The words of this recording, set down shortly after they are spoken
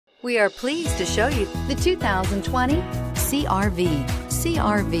We are pleased to show you the 2020 CR-V.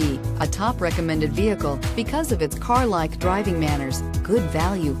 CR-V, a top recommended vehicle because of its car-like driving manners, good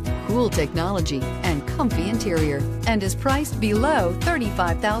value, cool technology, and comfy interior, and is priced below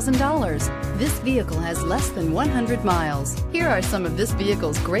 $35,000. This vehicle has less than 100 miles. Here are some of this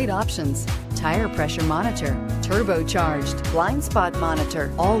vehicle's great options: tire pressure monitor, turbocharged, blind spot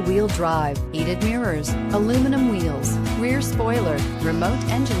monitor, all-wheel drive, heated mirrors, aluminum wheels, rear spoiler, remote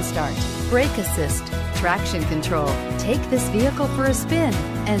engine start, brake assist, traction control. Take this vehicle for a spin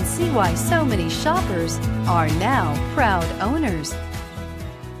and see why so many shoppers are now proud owners.